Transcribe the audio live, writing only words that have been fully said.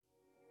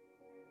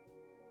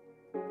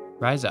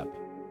Rise Up,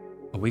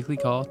 a weekly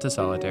call to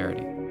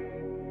solidarity.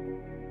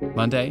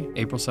 Monday,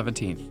 April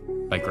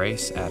 17th, by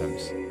Grace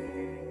Adams.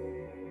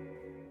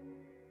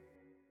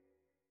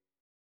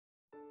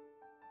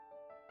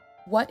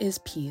 What is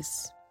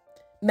peace?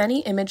 Many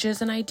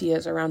images and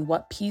ideas around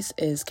what peace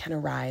is can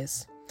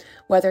arise.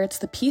 Whether it's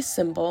the peace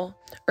symbol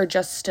or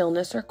just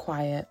stillness or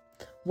quiet,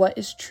 what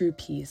is true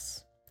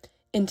peace?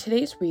 In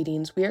today's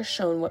readings, we are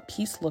shown what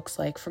peace looks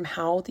like from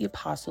how the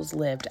apostles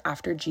lived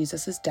after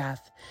Jesus'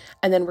 death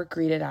and then were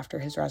greeted after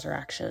his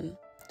resurrection.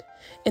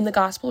 In the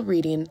gospel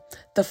reading,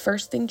 the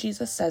first thing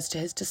Jesus says to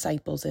his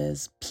disciples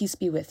is, "Peace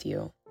be with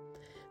you."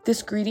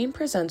 This greeting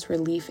presents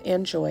relief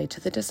and joy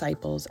to the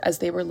disciples as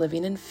they were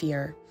living in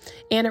fear,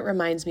 and it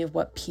reminds me of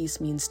what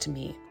peace means to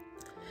me.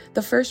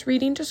 The first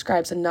reading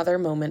describes another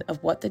moment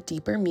of what the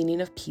deeper meaning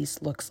of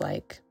peace looks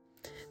like.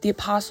 The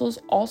apostles,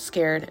 all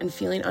scared and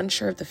feeling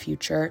unsure of the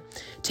future,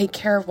 take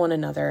care of one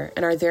another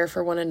and are there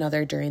for one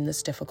another during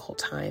this difficult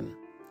time.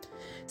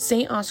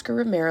 St. Oscar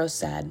Romero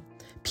said,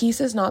 "Peace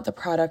is not the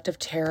product of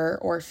terror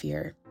or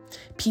fear.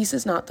 Peace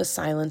is not the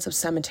silence of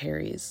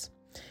cemeteries.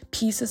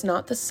 Peace is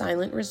not the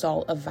silent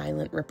result of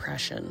violent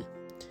repression.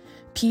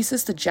 Peace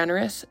is the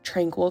generous,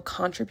 tranquil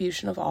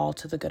contribution of all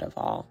to the good of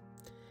all.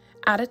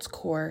 At its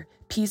core,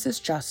 peace is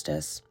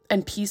justice,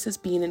 and peace is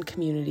being in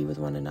community with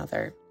one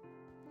another."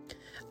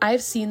 I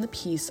have seen the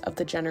peace of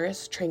the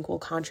generous, tranquil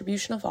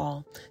contribution of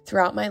all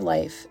throughout my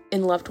life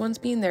in loved ones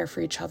being there for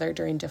each other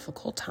during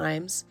difficult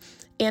times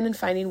and in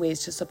finding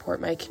ways to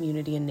support my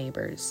community and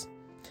neighbors.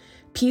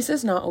 Peace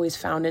is not always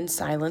found in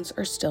silence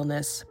or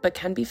stillness, but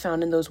can be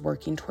found in those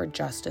working toward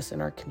justice in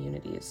our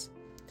communities.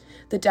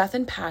 The death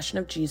and passion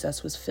of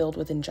Jesus was filled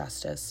with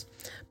injustice,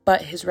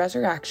 but his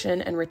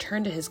resurrection and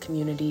return to his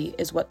community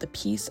is what the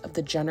peace of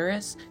the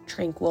generous,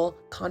 tranquil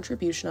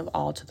contribution of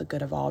all to the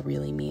good of all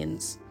really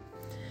means.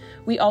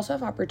 We also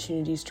have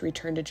opportunities to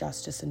return to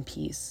justice and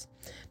peace.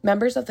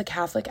 Members of the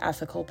Catholic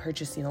Ethical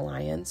Purchasing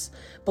Alliance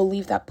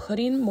believe that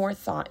putting more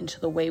thought into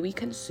the way we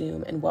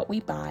consume and what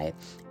we buy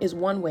is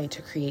one way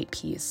to create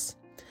peace.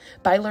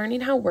 By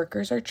learning how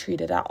workers are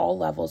treated at all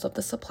levels of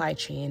the supply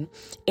chain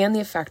and the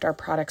effect our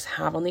products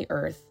have on the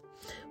earth,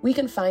 we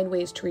can find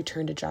ways to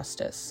return to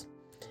justice.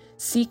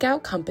 Seek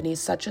out companies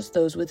such as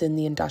those within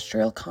the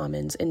Industrial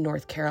Commons in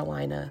North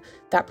Carolina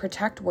that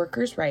protect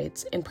workers'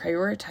 rights and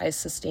prioritize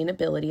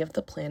sustainability of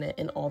the planet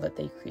in all that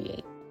they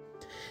create.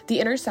 The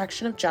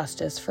intersection of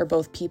justice for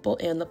both people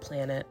and the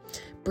planet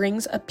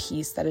brings a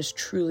peace that is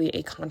truly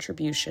a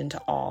contribution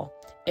to all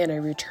and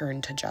a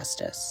return to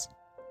justice.